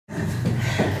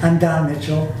I'm Don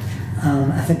Mitchell.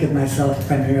 I think of myself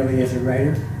primarily as a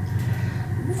writer.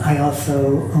 I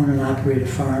also own and operate a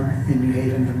farm in New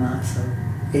Haven, Vermont, so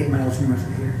 8 miles north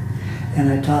of here.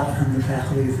 And I taught on the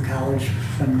faculty of the college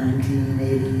from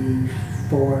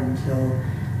 1984 until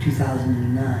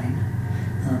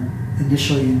 2009,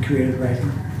 initially in creative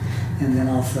writing, and then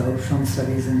also film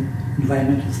studies and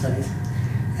environmental studies.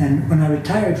 And when I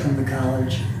retired from the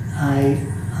college, I,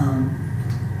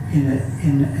 in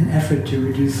an effort to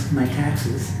reduce my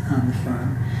taxes on the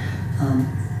farm,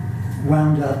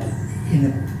 wound up in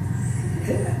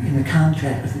a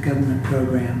contract with a government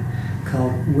program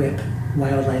called WHIP,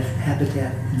 Wildlife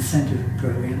Habitat Incentive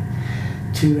Program,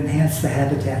 to enhance the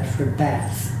habitat for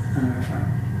bats on our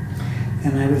farm.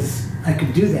 And I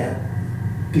could do that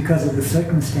because of the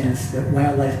circumstance that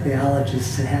wildlife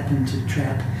biologists had happened to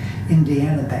trap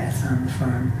Indiana bats on the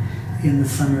farm in the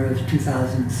summer of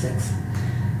 2006.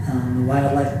 The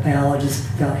wildlife biologist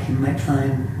felt he might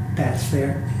find bats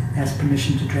there, asked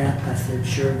permission to trap. I said,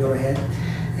 sure, go ahead.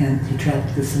 And he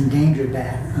trapped this endangered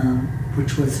bat,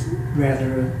 which was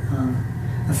rather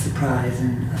a surprise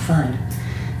and a find.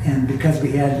 And because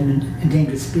we had an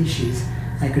endangered species,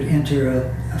 I could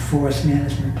enter a forest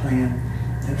management plan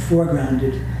that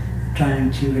foregrounded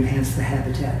trying to enhance the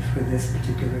habitat for this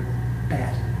particular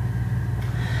bat.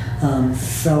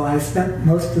 So I spent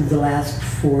most of the last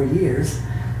 4 years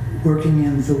working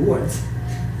in the woods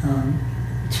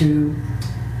to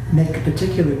make a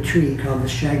particular tree called the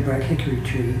shagbark hickory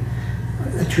tree,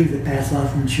 a tree that bats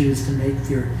often choose to make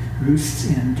their roosts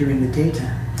in during the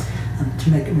daytime, to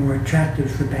make it more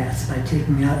attractive for bats by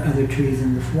taking out other trees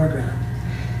in the foreground,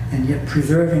 and yet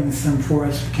preserving some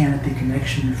forest canopy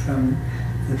connection from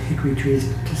the hickory trees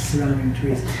to surrounding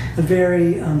trees. A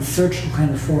very surgical kind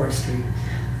of forestry.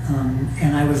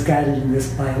 And I was guided in this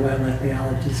by a wildlife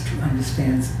biologist who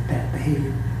understands bat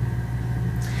behavior.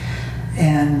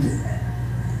 And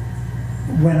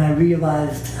when I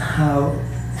realized how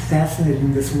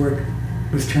fascinating this work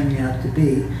was turning out to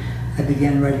be, I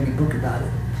began writing a book about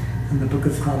it. And the book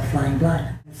is called Flying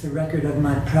Blind. It's a record of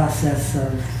my process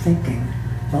of thinking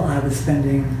while I was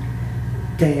spending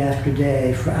day after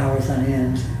day for hours on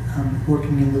end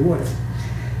working in the woods,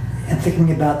 and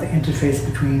thinking about the interface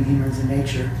between humans and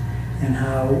nature and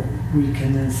how we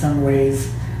can in some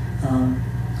ways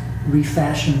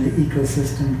refashion the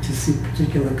ecosystem to suit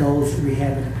particular goals that we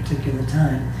have at a particular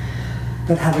time.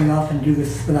 But having often do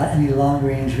this without any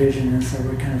long-range vision, and so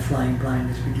we're kind of flying blind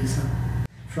as we do so.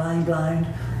 Flying blind,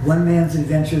 one man's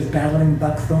adventures battling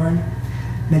buckthorn,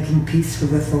 making peace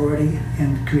with authority,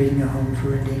 and creating a home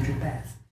for endangered bats.